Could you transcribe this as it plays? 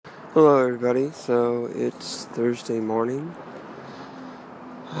Hello everybody, so it's Thursday morning.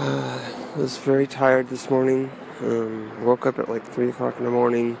 I was very tired this morning. Woke up at like 3 o'clock in the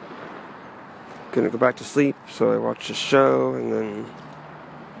morning. Gonna go back to sleep, so I watched a show and then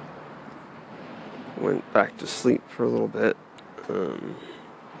went back to sleep for a little bit.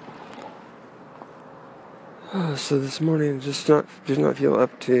 So this morning did not feel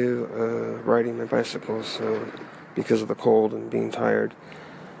up to riding my bicycle, so because of the cold and being tired.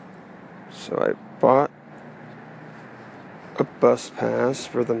 So I bought a bus pass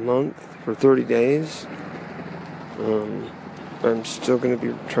for the month for 30 days. I'm still going to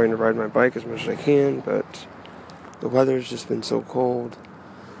be trying to ride my bike as much as I can, but the weather's just been so cold.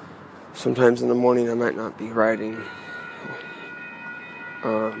 Sometimes in the morning I might not be riding.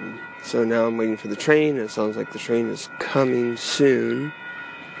 So now I'm waiting for the train. It sounds like the train is coming soon.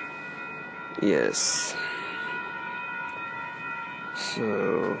 Yes.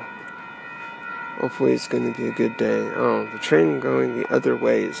 So hopefully it's going to be a good day. Oh, the train going the other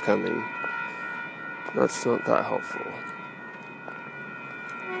way is coming. That's not that helpful.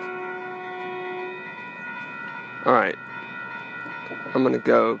 Alright. I'm going to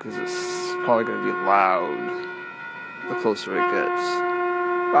go because it's probably going to be loud the closer it gets.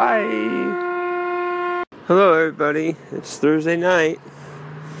 Bye! Hello everybody. It's Thursday night.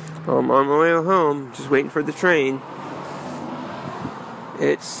 I'm on my way home, just waiting for the train.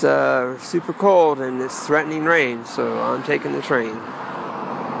 It's super cold and it's threatening rain, so I'm taking the train.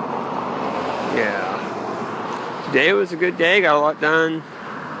 Yeah. Today was a good day, got a lot done.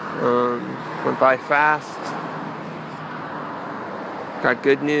 Went by fast. Got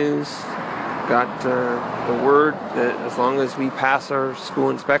good news. Got the word that as long as we pass our school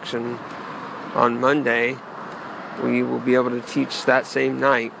inspection on Monday, we will be able to teach that same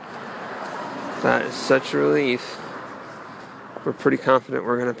night. That is such a relief. We're pretty confident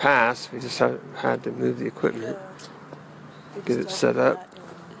we're going to pass. We just had to move the equipment, get it set up,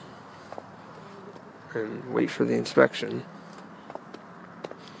 and wait for the inspection.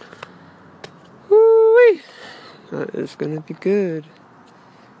 Woo-wee! That is going to be good.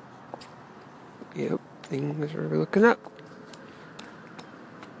 Yep, things are looking up.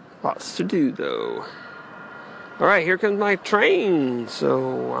 Lots to do, though. Alright, here comes my train.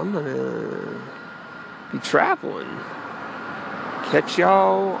 So I'm going to be traveling. Catch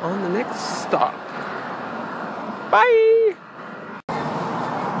y'all on the next stop. Bye!